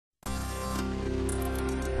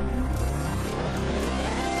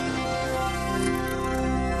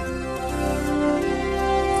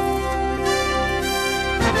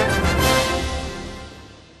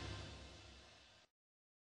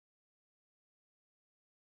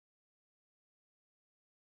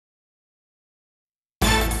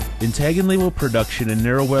In tag and label production and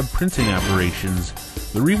narrow web printing operations,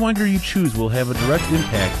 the rewinder you choose will have a direct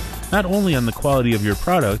impact not only on the quality of your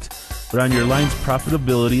product, but on your line's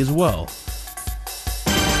profitability as well.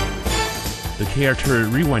 The KR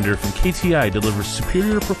Turret Rewinder from KTI delivers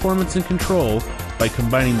superior performance and control by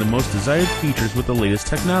combining the most desired features with the latest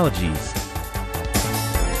technologies.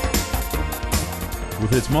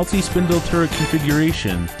 With its multi-spindle turret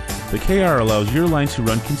configuration, the KR allows your line to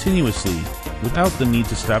run continuously without the need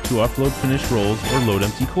to stop to offload finished rolls or load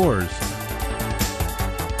empty cores.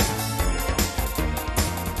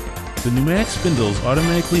 The pneumatic spindles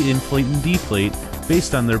automatically inflate and deflate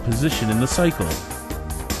based on their position in the cycle.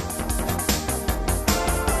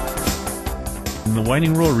 When the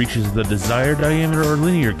winding roll reaches the desired diameter or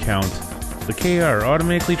linear count, the KR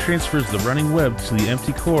automatically transfers the running web to the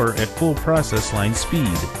empty core at full process line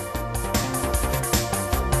speed.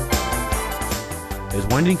 As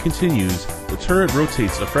winding continues, the turret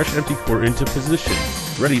rotates a fresh empty core into position,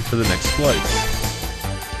 ready for the next splice.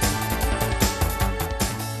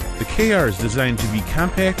 The KR is designed to be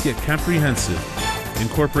compact yet comprehensive,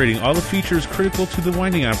 incorporating all the features critical to the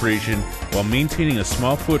winding operation while maintaining a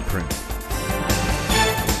small footprint.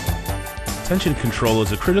 Tension control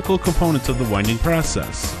is a critical component of the winding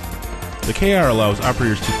process. The KR allows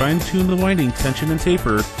operators to fine-tune the winding tension and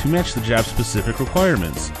taper to match the job's specific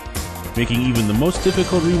requirements, making even the most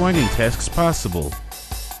difficult rewinding tasks possible.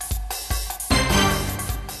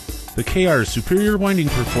 The KR's superior winding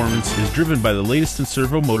performance is driven by the latest in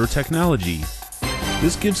servo motor technology.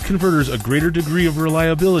 This gives converters a greater degree of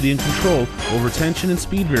reliability and control over tension and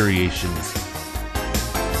speed variations.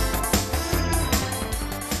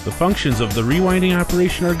 The functions of the rewinding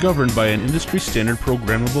operation are governed by an industry-standard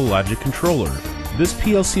programmable logic controller. This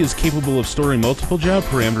PLC is capable of storing multiple job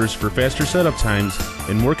parameters for faster setup times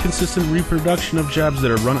and more consistent reproduction of jobs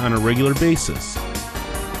that are run on a regular basis.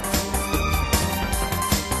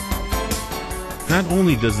 Not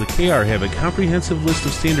only does the KR have a comprehensive list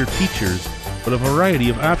of standard features, but a variety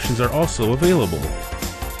of options are also available.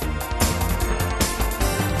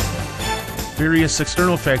 Various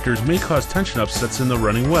external factors may cause tension upsets in the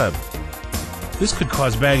running web. This could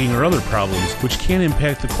cause bagging or other problems, which can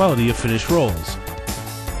impact the quality of finished rolls.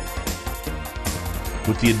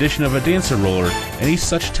 With the addition of a dancer roller, any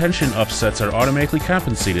such tension upsets are automatically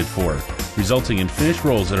compensated for, resulting in finished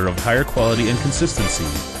rolls that are of higher quality and consistency.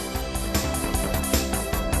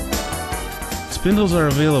 Spindles are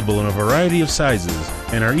available in a variety of sizes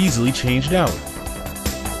and are easily changed out.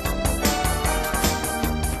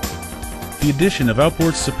 The addition of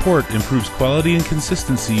outboard support improves quality and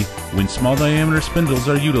consistency when small diameter spindles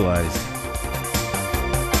are utilized.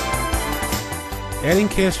 Adding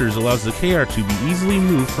casters allows the KR to be easily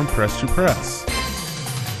moved from press to press.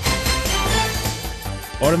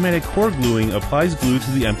 Automatic core gluing applies glue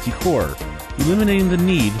to the empty core, eliminating the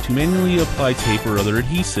need to manually apply tape or other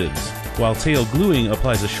adhesives, while tail gluing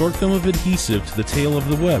applies a short film of adhesive to the tail of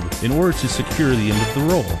the web in order to secure the end of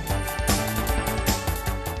the roll.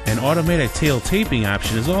 An automatic tail taping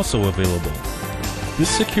option is also available. This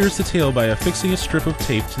secures the tail by affixing a strip of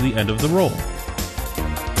tape to the end of the roll.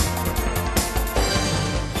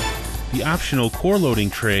 The optional core loading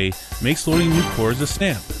tray makes loading new cores a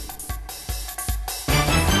snap.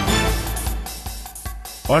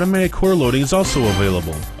 Automatic core loading is also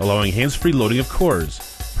available, allowing hands-free loading of cores,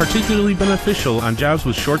 particularly beneficial on jobs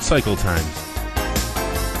with short cycle times.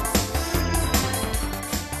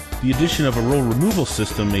 The addition of a roll removal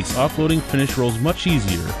system makes offloading finished rolls much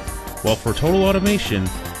easier, while for total automation,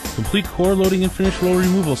 complete core loading and finished roll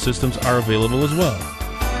removal systems are available as well.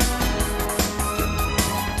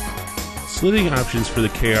 Slitting options for the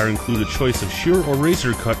KR include a choice of shear or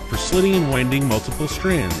razor cut for slitting and winding multiple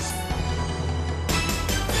strands.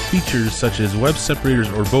 Features such as web separators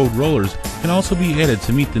or bowed rollers can also be added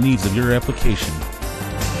to meet the needs of your application.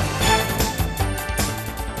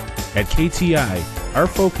 At KTI, our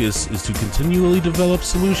focus is to continually develop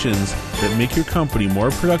solutions that make your company more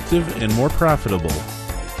productive and more profitable.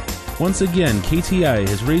 Once again, KTI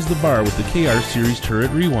has raised the bar with the KR Series Turret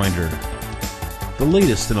Rewinder. The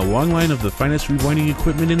latest in a long line of the finest rewinding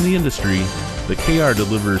equipment in the industry, the KR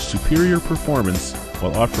delivers superior performance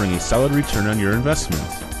while offering a solid return on your investment.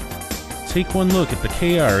 Take one look at the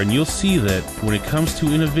KR and you'll see that when it comes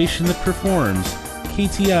to innovation that performs,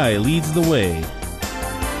 KTI leads the way.